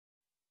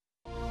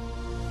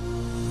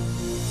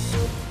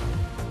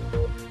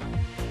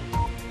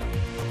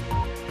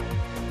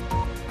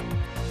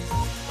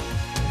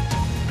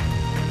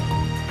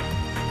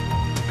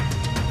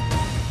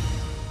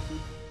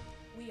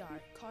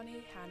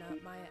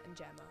and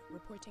Gemma,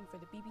 reporting for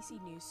the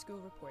BBC News School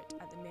Report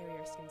at the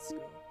Erskine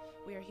School.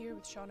 We are here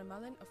with Shauna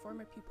Mullin, a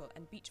former pupil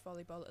and beach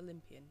volleyball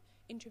Olympian,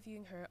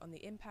 interviewing her on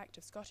the impact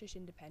of Scottish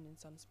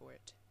independence on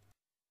sport.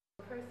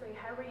 Firstly,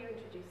 how were you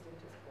introduced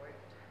into sport?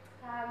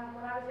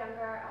 When I was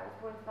younger, I was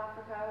born in South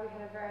Africa. We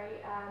had a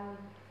very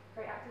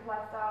active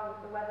lifestyle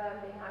with the weather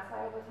and being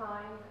outside all the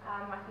time.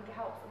 I think it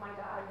helps that my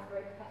dad is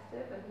very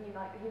competitive and he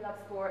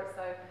loves sport,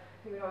 so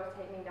he would always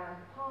take me down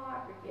to the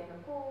park, we'd be in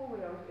the pool,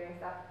 we'd always be doing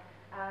stuff.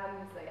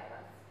 So yeah,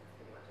 that's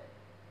pretty much it.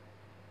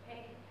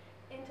 Okay.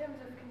 In terms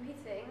of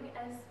competing,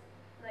 as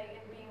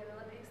in being in the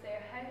Olympics there,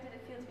 how did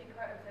it feel to be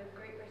part of the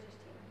Great British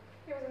team?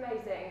 It was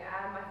amazing.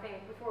 I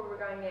think before we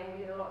were going in,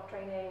 we did a lot of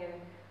training and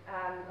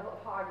a lot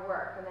of hard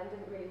work, and then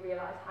didn't really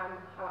realise how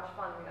much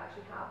fun we'd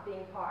actually have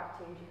being part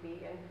of Team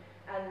GB,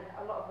 and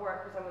a lot of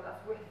work was done with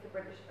us with the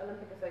British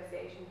Olympic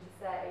Association to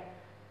say,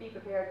 be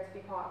prepared to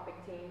be part of a big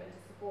team and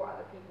to support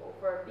other people.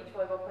 For beach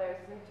volleyball players,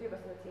 there's only two of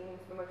us in the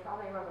teams. When we're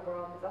travelling around the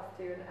world, there's us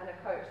two and a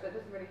coach, so it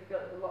doesn't really feel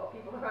like there's a lot of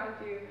people around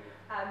you,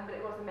 but it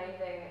was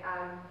amazing.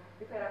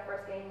 We played our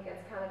first game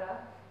against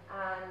Canada,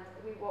 and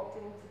we walked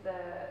into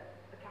the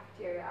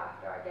cafeteria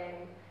after our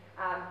game,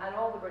 and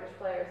all the British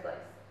players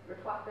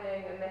were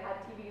clapping, and they had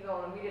TVs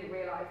on, and we didn't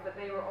realise that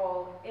they were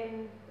all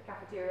in the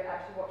cafeteria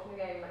actually watching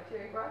the game,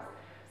 cheering for us.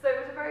 So it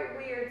was a very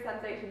weird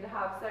sensation to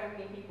have so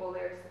many people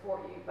there to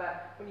support you,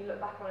 but when you look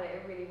back on it,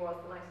 it really was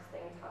the nicest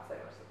thing to have so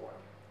much support.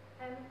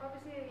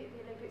 Obviously the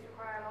Olympics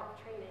require a lot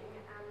of training,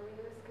 and we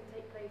know this can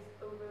take place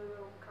over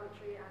the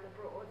country and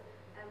abroad.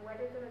 And where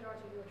did the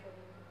majority of your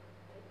training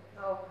take place?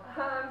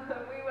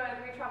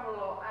 We travelled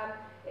a lot.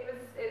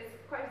 It's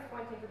quite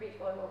disappointing for beach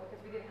volleyball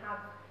because we didn't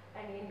have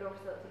any indoor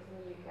facilities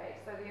in the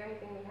UK. So the only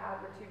thing we had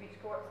were 2 beach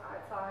courts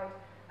outside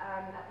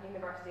at the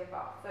University of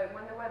Bath. So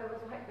when the weather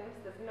was like this,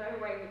 there's no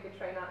way we could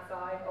train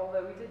outside,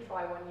 although we did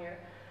try one year.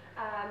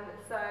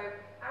 So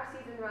our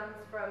season runs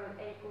from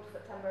April to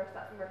September, so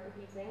that's when we're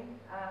competing,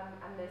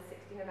 and there's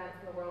 16 events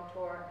in the World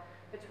Tour.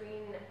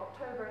 Between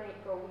October and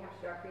April, we have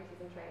to do our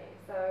pre-season training.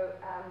 So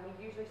we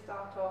usually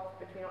start off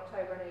between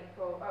October and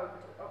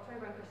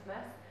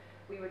Christmas.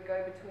 We would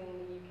go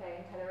between the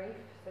UK and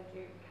Tenerife, so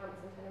do camps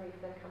in Tenerife,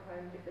 then come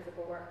home, do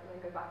physical work, and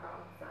then go back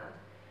out on the sand.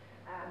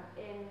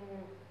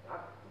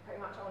 Pretty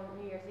much on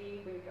New Year's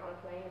Eve, we would get on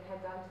a plane and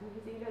head down to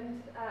New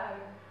Zealand,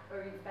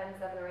 where we'd spend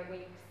 7 or 8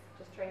 weeks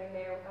just training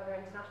there with other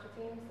international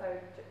teams. So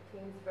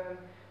teams from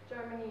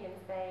Germany and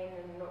Spain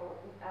and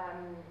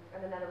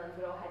the Netherlands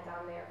would all head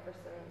down there for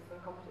some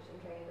competition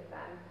training with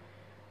them.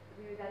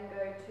 We would then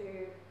go to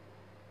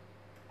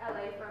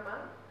LA for a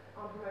month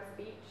on Hermosa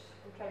Beach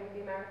and train with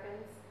the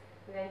Americans.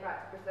 We then go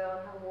out to Brazil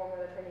and have a warm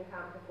weather training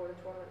camp before the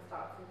tournament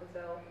starts in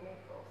Brazil in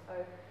April. So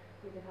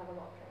we did have a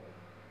lot of training,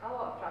 a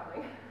lot of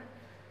travelling.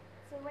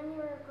 So when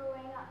you were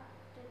growing up,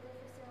 did the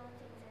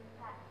facilities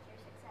impact your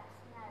success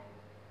now?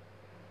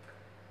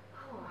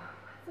 Oh,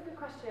 that's a good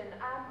question.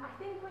 I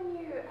think when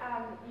you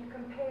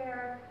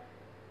compare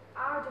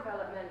our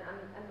development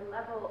and the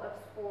level of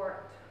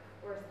sport,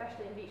 or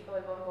especially in beach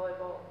volleyball and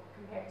volleyball,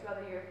 compared to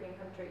other European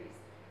countries,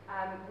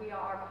 we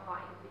are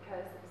behind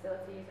because the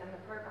facilities and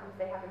the programs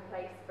they have in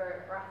place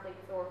for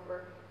athletes or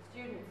for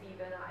students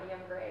even at a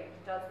younger age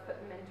does put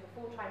them into a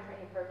full-time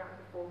training program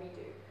before we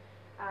do.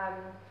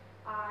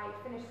 I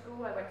finished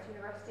school, I went to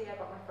university, I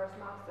got my first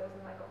master's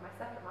and I got my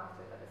second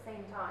master's at the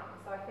same time.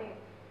 So I think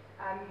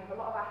you have a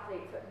lot of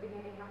athletes at the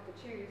beginning have to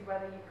choose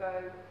whether you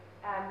go,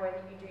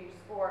 whether you do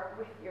sport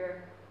with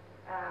your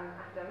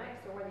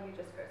academics or whether you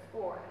just go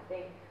sport. I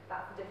think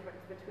that's the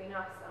difference between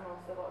us and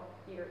also a lot of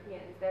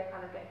Europeans. They're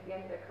kind of getting to the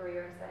end of their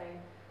career and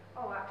saying,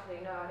 oh actually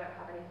no, I don't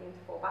have anything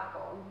to fall back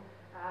on,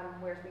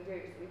 whereas we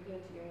do. So we've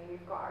been to uni,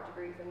 we've got our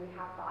degrees and we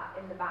have that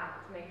in the bank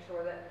to make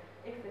sure that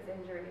if there's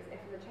injuries, if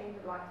there's a change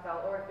of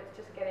lifestyle, or if it's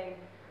just getting,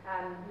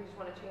 we just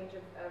want a change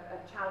of a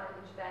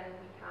challenge, then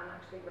we can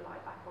actually rely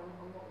back on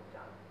what we've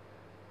done.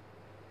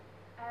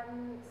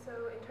 So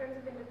in terms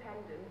of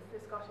independence,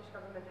 the Scottish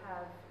Government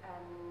have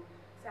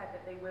said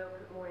that they will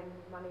put more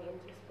money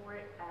into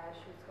sport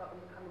should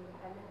Scotland become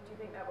independent. Do you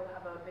think that will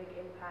have a big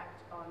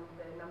impact on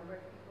the number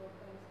of people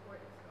playing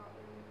sport in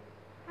Scotland?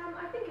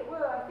 I think it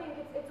will. I think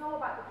it's all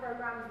about the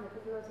programs and the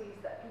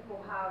facilities that people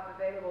have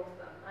available to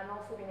them, and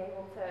also being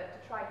able to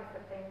try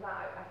different things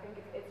out. I think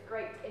it's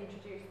great to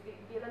introduce,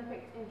 the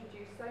Olympics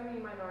introduce so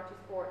many minority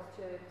sports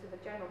to the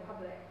general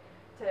public,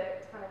 to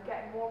kind of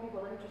get more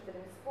people interested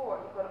in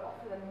sport. You've got to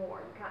offer them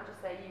more. You can't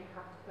just say you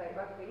have to play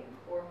rugby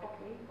or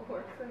hockey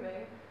or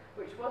swimming,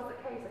 which was the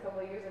case a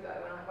couple of years ago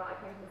when I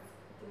came to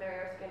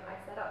Erskine. I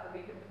set up the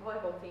weekend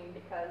volleyball team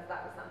because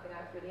that was something I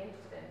was really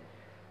interested in.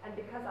 And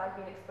because I'd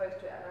been exposed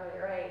to it at an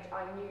earlier age,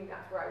 I knew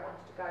that's where I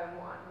wanted to go and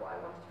what I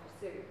wanted to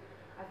pursue.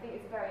 I think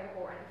it's very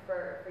important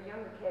for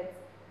younger kids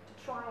to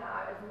try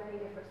out as many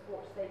different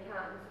sports as they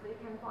can so they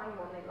can find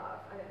one they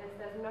love. And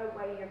there's no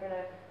way you're going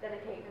to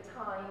dedicate the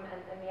time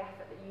and the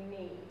effort that you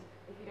need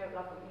if you don't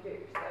love what you do.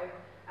 So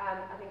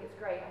I think it's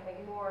great. I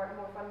think more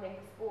funding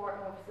for sport,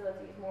 more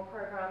facilities, more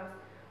programs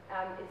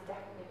is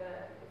definitely going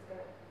to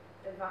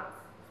advance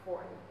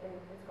sport in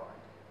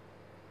Scotland.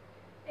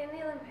 In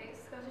the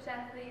Olympics, Scottish Scottish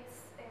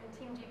athletes in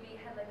Team GB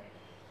had like a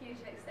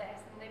huge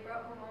success, and they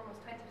brought home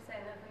almost 20%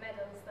 of the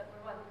medals that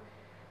were won.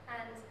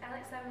 And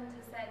Alex Salmond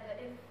has said that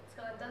if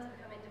Scotland does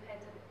become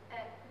independent,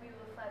 we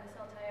will fly the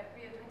saltire at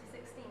Rio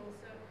 2016.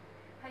 So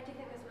how do you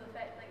think this will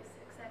affect like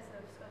success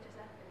of Scottish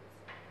athletes?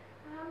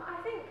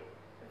 I think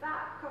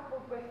that,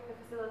 coupled with the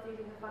facilities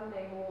and the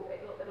funding,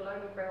 it'll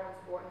only bring on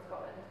sport in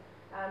Scotland.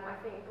 I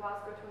think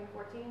Glasgow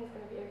 2014 is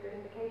going to be a good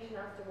indication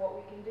as to what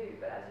we can do,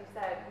 but as you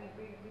said,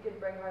 we did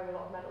bring home a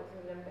lot of medals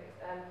in the Olympics,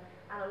 and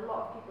a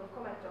lot of people have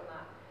commented on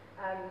that.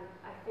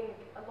 I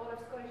think a lot of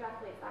Scottish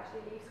athletes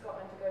actually leave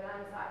Scotland to go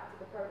down south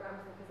to the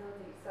programmes and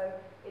facilities, so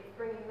it's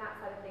bringing that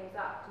side of things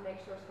up to make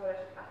sure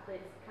Scottish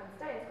athletes can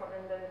stay in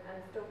Scotland and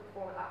still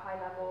perform at that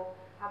high level,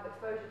 have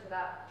exposure to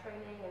that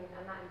training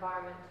and that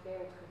environment to be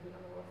able to compete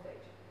on the world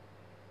stage.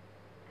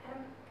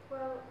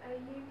 Well, are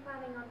you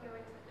planning on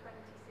going to the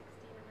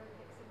 2016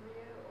 Olympics in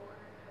Rio, or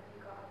have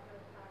you got other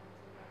plans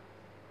in mind?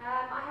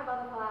 I have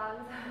other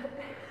plans.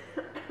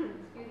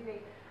 Excuse me.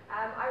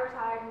 I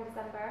retired in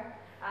December.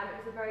 It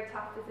was a very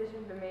tough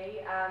decision for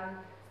me.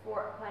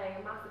 Sport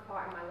playing a massive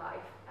part in my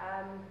life,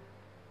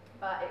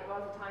 but it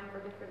was a time for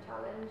a different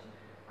challenge.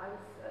 I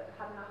was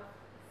had enough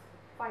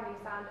finding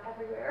sand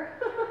everywhere.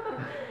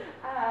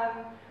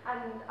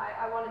 And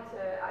I wanted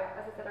to,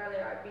 as I said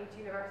earlier, I've been to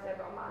university,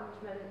 I've got a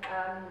management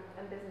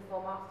and business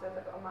law masters,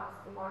 I've got a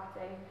master's in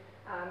marketing.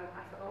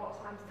 I spent a lot of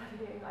time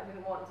studying. I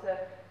didn't want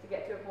to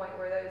get to a point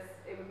where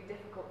it would be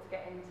difficult to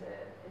get into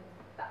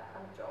that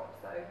kind of job,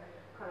 so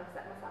kind of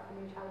set myself a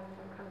new challenge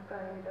and kind of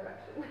going in a new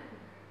direction.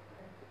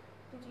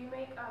 Did you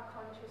make a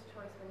conscious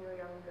choice when you were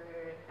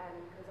younger?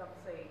 Because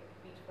obviously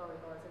beach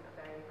volleyball isn't a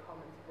very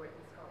common sport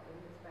in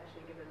Scotland,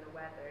 especially given the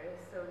weather.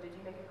 So did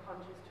you make a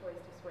conscious choice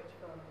to switch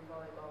from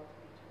volleyball to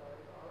beach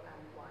volleyball,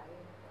 and why?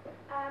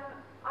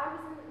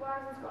 When I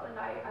was in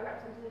Scotland, I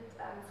represented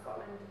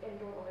Scotland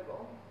indoor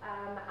volleyball,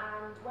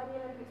 and when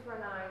the Olympics were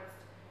announced,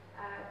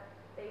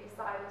 they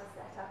decided to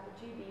set up a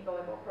GB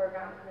volleyball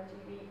programme and a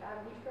GB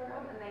beach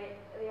programme, and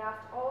they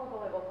asked all the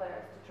volleyball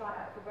players to try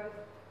out for both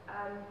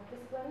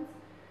disciplines.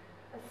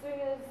 As soon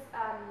as,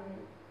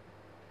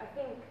 I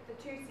think the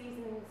two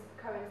seasons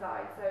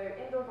coincide, so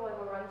indoor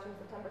volleyball runs from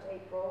September to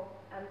April,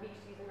 and beach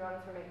season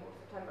runs from April to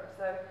September.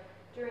 So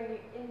during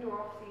the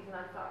indoor off-season,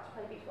 I started to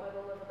play beach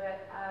volleyball a little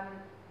bit.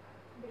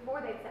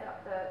 Before they'd set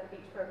up the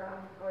beach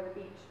programme or the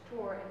beach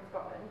tour in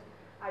Scotland,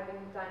 I'd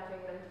been down to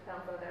England to film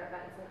some of their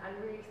events and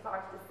really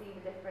started to see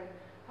the different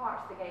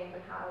parts of the game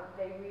and how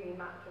they really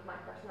matched with my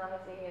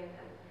personality,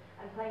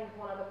 and playing with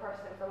one other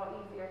person, it was a lot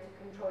easier to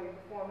control your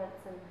performance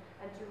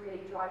and to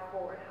really drive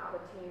forward how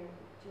the team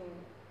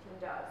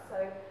does.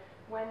 So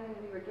when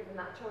we were given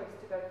that choice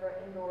to go for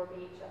indoor or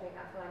beach, I think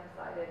that's when I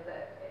decided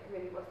that it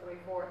really was the way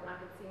forward, and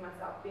I could see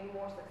myself being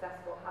more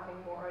successful,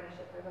 having more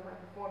ownership over my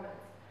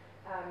performance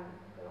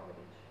than on the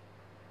beach.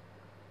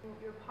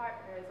 Your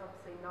partner is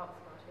obviously not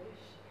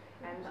Scottish,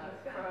 and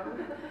she's from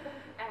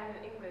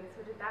England.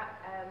 So did that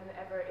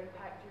ever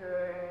impact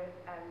your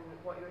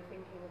what you were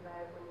thinking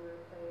about when you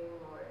were playing,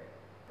 or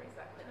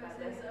exactly that?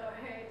 Choices or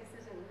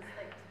decisions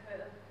like how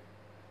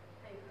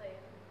you play?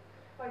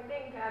 Well, I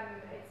think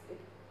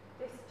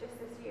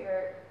this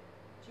year,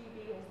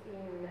 GB has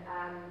been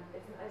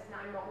is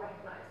now not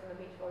recognised on the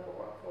beach volleyball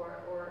world tour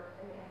or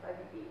in the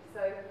FIVB.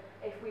 So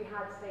if we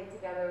had stayed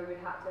together, we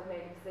would have to have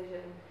made a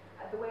decision.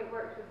 The way it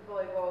works with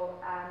volleyball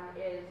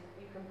is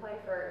you can play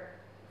for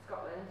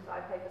Scotland, so I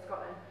play for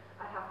Scotland.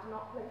 I'd have to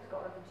not play for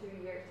Scotland for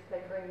 2 years to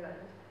play for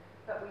England,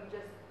 but we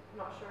just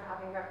not sure,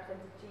 having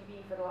represented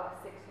GB for the last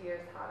 6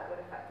 years, how that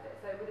would affect it.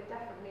 So it would have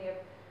definitely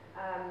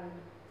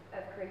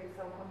have created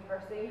some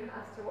controversy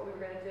as to what we were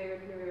going to do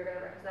and who we were going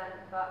to represent,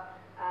 but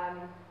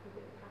we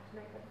didn't have to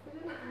make that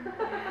decision.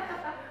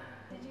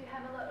 Did you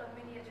have a lot of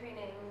media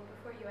training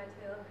before you went to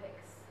the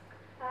Olympics?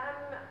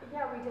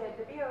 Yeah, we did.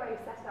 The BOA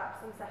set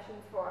up some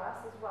sessions for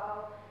us as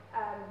well,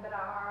 but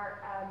our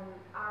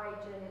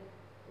agent,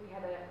 we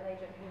had an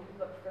agent who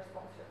looked for a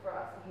sponsorship for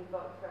us, and he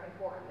thought it was very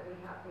important that we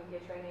have media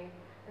training,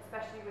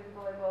 especially with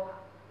volleyball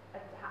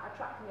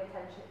attracting the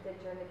attention it did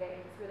during the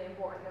game. It's really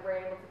important that we're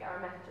able to get our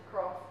message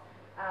across,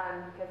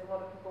 because a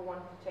lot of people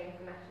wanted to change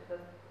the message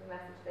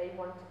they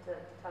wanted to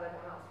tell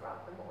everyone else rather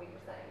than what we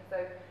were saying.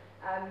 So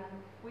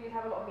we did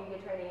have a lot of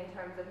media training in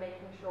terms of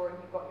making sure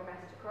you got your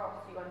message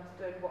across, you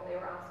understood what they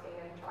were asking,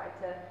 and tried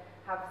to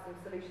have some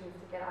solutions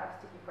to get out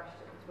of sticky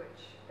questions,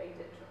 which they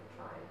did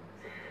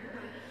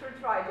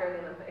try during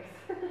the Olympics.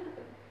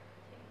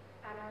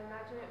 And I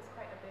imagine it was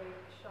quite a big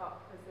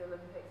shock, because the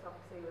Olympics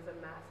obviously was a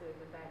massive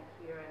event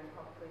here and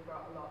probably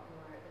brought a lot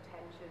more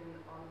attention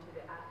onto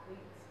the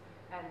athletes.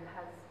 And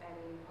has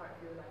any part of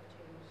your life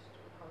changed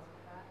because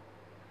of that?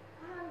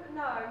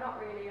 No, not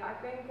really. I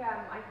think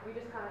we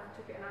just kind of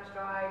took it in our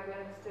stride. We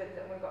understood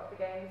that when we got to the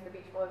games, the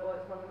beach volleyball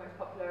is one of the most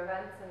popular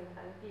events, and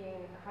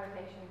being a home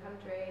nation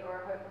country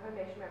or a home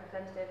nation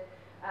representative,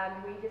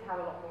 we did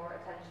have a lot more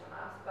attention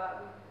on us.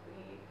 But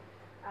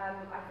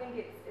I think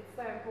it's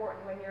so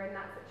important when you're in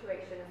that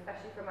situation,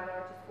 especially for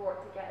minority sport,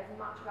 to get as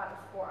much about the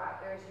sport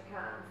out there as you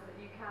can, so that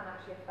you can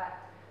actually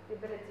affect the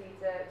ability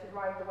to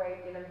ride the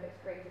wave the Olympics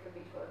created for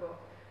beach volleyball.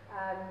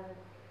 I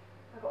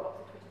got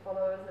lots of Twitter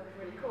followers and it was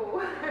really cool.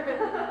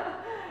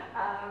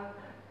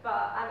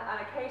 And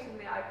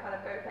occasionally I kind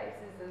of go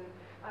places, and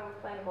I was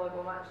playing a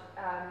volleyball match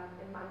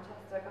in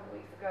Manchester a couple of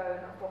weeks ago,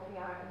 and I was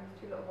walking out and these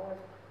two little boys.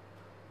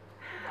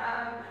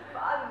 But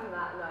other than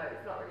that, no,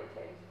 it's not really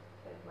changed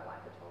my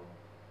life at all.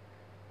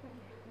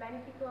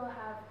 Many people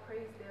have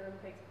praised the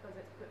Olympics because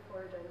it's put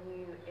forward a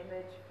new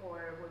image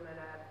for women,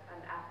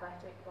 an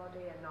athletic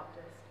body and not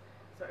just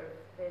sort of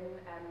thin.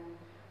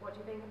 What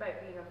do you think about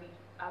being a beach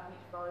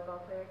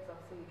volleyball player? Because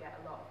obviously you get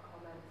a lot of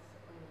comments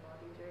on your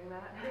body during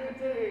that.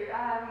 We do.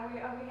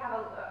 We have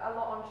a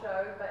lot on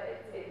show, but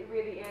it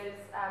really is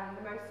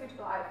the most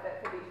suitable outfit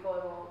for beach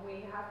volleyball.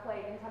 We have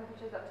played in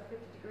temperatures up to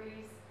 50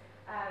 degrees.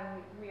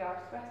 We are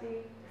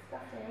sweaty,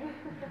 disgusting,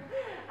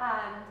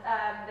 and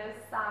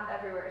there's sand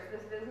everywhere, so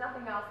there's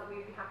nothing else that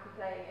we'd be happy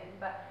playing in.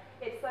 But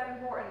it's so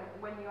important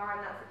when you are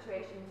in that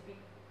situation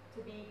to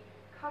be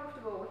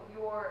comfortable with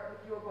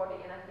your body,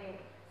 and I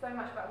think so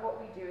much about what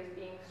we do is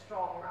being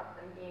strong rather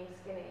than being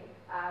skinny.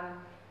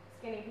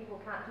 Skinny people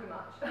can't do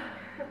much.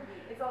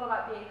 It's all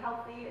about being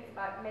healthy. It's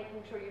about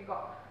making sure you've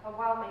got a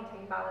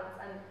well-maintained balance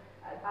and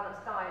a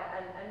balanced diet,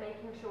 and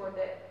making sure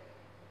that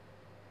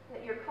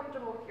you're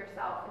comfortable with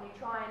yourself, and you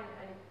try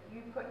and you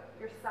put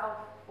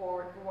yourself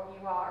forward for what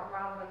you are,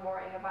 rather than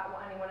worrying about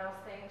what anyone else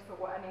thinks or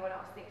what anyone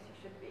else thinks you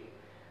should be.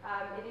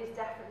 It is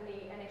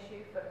definitely an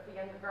issue for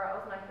younger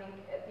girls, and I think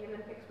the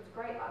Olympics was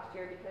great last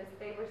year because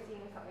they were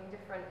seeing something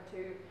different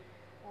to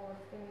all the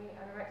skinny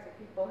anorexic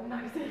people in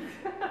those seats,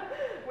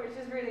 which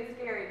is really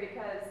scary,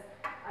 because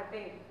I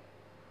think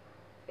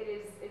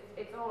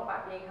it's all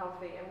about being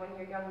healthy, and when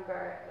you're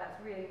younger, that's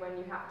really when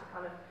you have to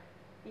kind of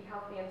be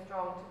healthy and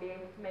strong to be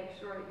able to make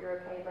sure that you're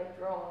okay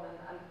later on.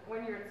 And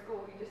when you're in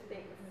school, you just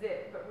think this is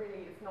it, but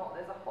really it's not.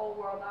 There's a whole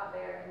world out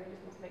there, and you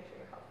just need to make sure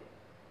you're healthy.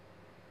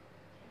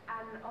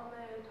 And on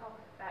the topic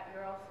of that,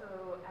 you're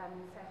also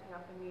setting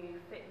up a new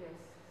fitness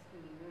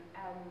scheme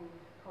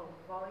called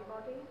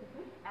Volleybody.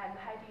 And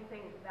how do you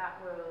think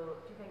that will?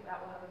 Do you think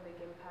that will have a big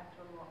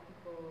impact on what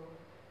people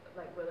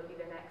like? Will it be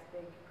the next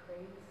big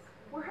craze?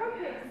 We're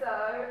hoping so.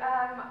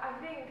 I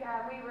think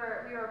we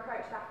were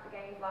approached after the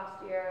games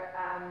last year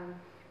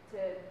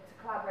to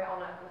collaborate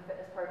on a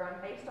fitness program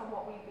based on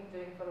what we've been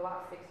doing for the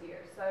last 6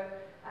 years. So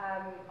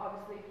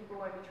obviously people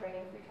won't be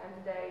training 3 times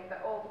a day,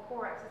 but all the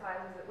core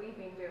exercises that we've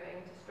been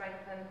doing to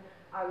strengthen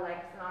our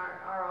legs and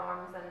our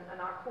arms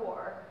and our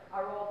core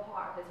are all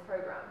part of this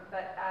program.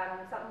 But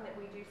something that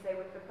we do say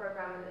with the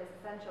program that is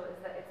essential is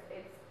that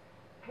it's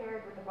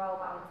paired with a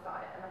well-balanced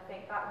diet, and I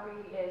think that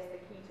really is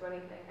the key to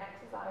anything.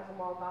 Exercise and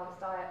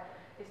well-balanced diet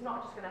is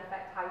not just going to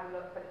affect how you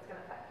look, but it's going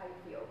to affect how you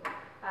feel.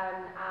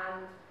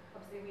 And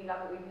obviously we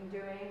love what we've been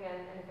doing,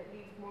 and if it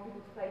leads more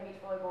people to play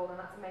beach volleyball, then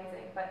that's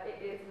amazing. But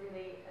it is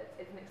really,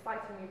 it's an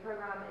exciting new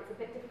program. It's a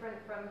bit different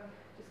from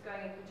just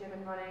going into the gym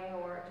and running,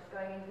 or just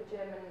going into the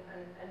gym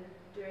and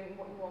doing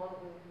what you want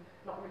and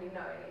not really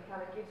knowing. It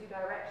kind of gives you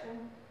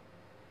direction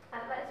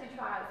and lets you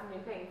try out some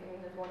new things. I mean,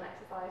 there's one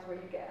exercise where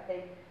you get a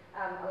big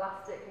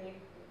elastic and you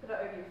put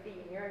it over your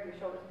feet and you're over your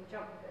shoulders and you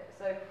jump with it.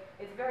 So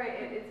it's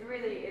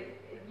really,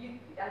 you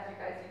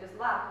just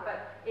laugh,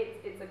 but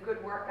it's a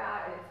good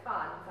workout and it's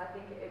fun. So I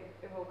think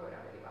it will go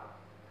down really well,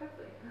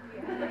 hopefully.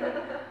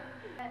 Yeah.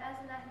 As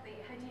an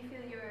athlete, how do you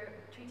feel you're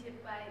treated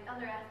by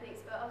other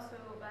athletes, but also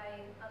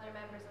by other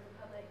members of the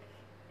public,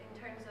 in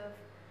terms of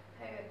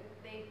how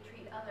they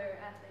treat other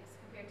athletes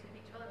compared to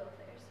beach volleyball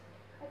players?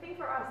 I think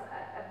for us,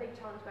 a big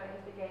challenge going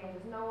into the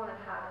games is no one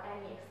had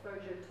any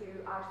exposure to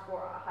our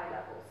sport at a high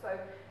level. So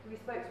we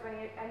spoke to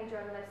any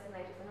journalists, and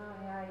they just said, oh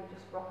yeah, you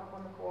just rock up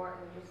on the court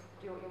and you just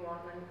do what you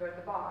want, and then you go to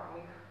the bar.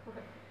 And we go,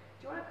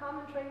 do you want to come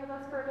and train with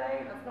us for a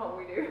day? That's not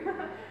what we do.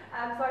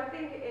 So I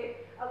think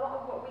a lot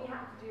of what we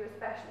had to do,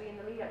 especially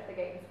in the lead up to the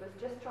games, was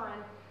just try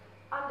and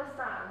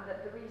understand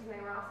that the reason they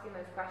were asking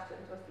those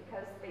questions was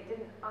because they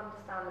didn't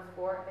understand the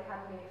sport, they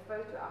hadn't been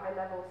exposed to it at a high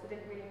level, so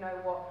didn't really know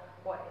what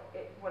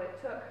it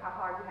took, how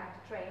hard we had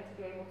to train to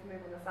be able to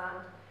move on the sand.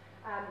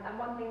 And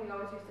one thing we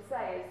always used to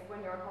say is,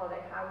 when you're on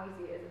holiday, how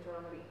easy is it to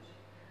run on the beach?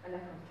 And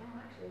they're like, oh,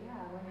 actually,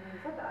 yeah, when you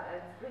said that,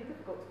 it's really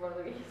difficult to run on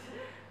the beach.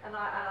 And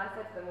I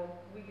said to them, well,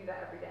 we do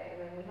that every day,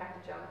 and then we have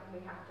to jump, and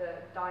we have to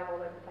dive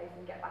all over the place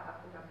and get back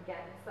up and jump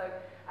again. So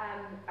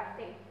I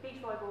think beach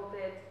volleyball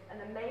did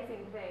an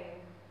amazing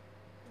thing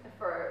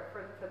for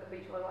the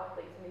beach volleyball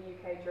athletes in the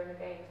UK during the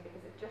games,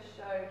 because it just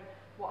showed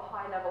what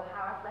high level,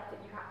 how athletic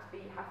you have to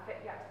be, how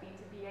fit you have to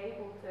be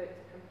able to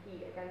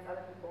compete against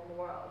other people in the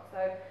world.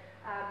 So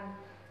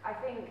I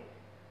think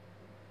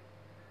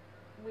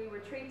we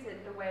were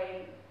treated the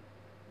way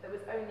that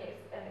was only,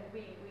 and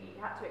we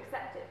had to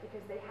accept it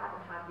because they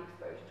hadn't had the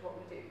exposure to what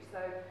we do.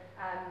 So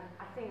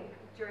I think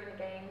during the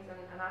games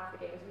and after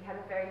the games, we had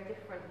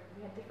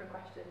different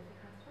questions. We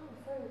asked, oh,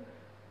 so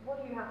what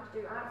do you have to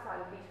do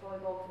outside of beach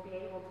volleyball to be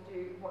able to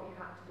do what you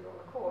have to do on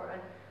the court?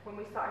 And when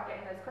we started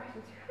getting those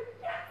questions, we were like,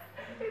 yes,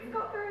 it's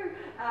got through,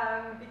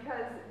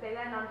 because they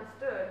then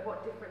understood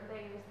what different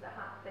things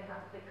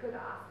they could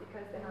ask,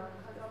 because they had.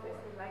 Because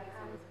obviously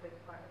legacy was a big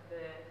part of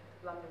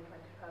London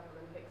 2012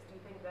 Olympics, do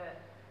you think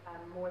that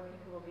more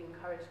people will be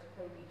encouraged to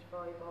play beach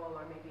volleyball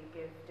or maybe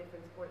give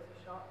different sports a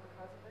shot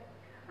because of it?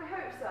 I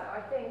hope so.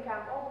 I think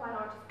all the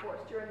minority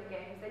sports during the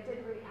Games, they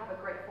did really have a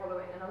great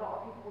following, and a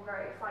lot of people were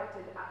very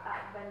excited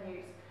at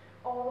venues.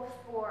 All the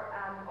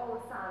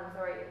sand,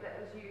 that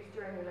was used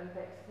during the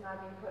Olympics has now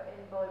been put in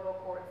volleyball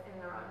courts in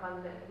and around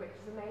London, which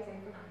is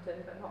amazing for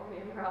London, but not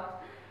really anywhere else.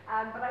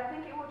 But I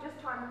think it will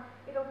just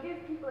it'll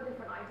give people a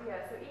different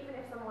idea. So even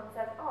if someone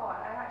says, oh,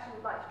 I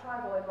actually would like to try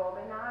volleyball,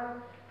 they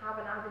now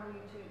have an avenue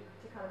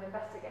to kind of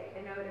investigate.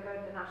 They know to go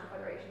to the national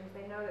federations,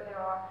 they know that there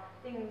are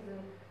things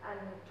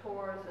and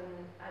tours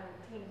and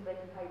teams they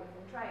can play with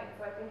and train.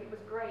 So I think it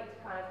was great to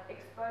kind of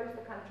expose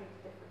the country to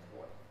different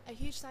sports. A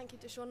huge thank you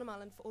to Shauna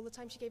Mullin for all the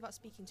time she gave up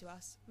speaking to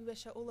us. We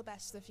wish her all the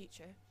best for the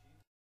future.